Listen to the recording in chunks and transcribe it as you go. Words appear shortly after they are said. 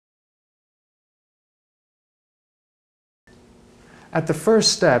At the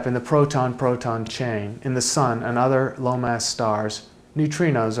first step in the proton-proton chain, in the Sun and other low-mass stars,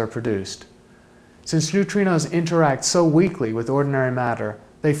 neutrinos are produced. Since neutrinos interact so weakly with ordinary matter,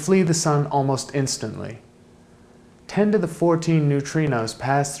 they flee the Sun almost instantly. 10 to the 14 neutrinos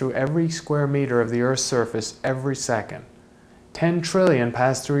pass through every square meter of the Earth's surface every second. 10 trillion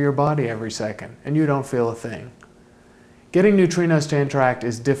pass through your body every second, and you don't feel a thing. Getting neutrinos to interact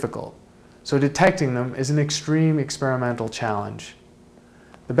is difficult, so detecting them is an extreme experimental challenge.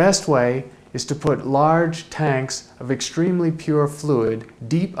 The best way is to put large tanks of extremely pure fluid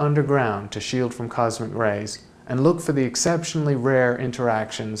deep underground to shield from cosmic rays and look for the exceptionally rare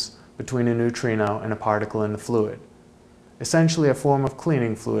interactions between a neutrino and a particle in the fluid. Essentially, a form of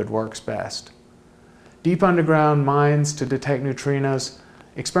cleaning fluid works best. Deep underground mines to detect neutrinos,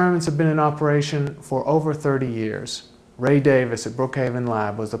 experiments have been in operation for over 30 years. Ray Davis at Brookhaven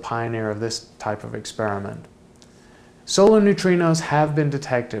Lab was the pioneer of this type of experiment. Solar neutrinos have been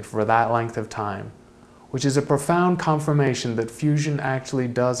detected for that length of time, which is a profound confirmation that fusion actually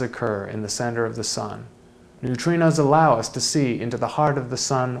does occur in the center of the Sun. Neutrinos allow us to see into the heart of the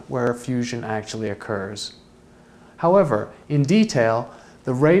Sun where fusion actually occurs. However, in detail,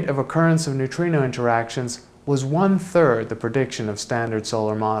 the rate of occurrence of neutrino interactions was 1/3 the prediction of standard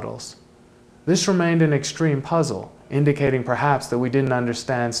solar models. This remained an extreme puzzle, indicating perhaps that we didn't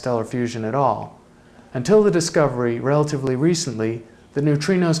understand stellar fusion at all, until the discovery, relatively recently, that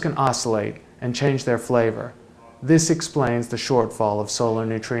neutrinos can oscillate and change their flavor. This explains the shortfall of solar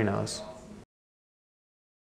neutrinos.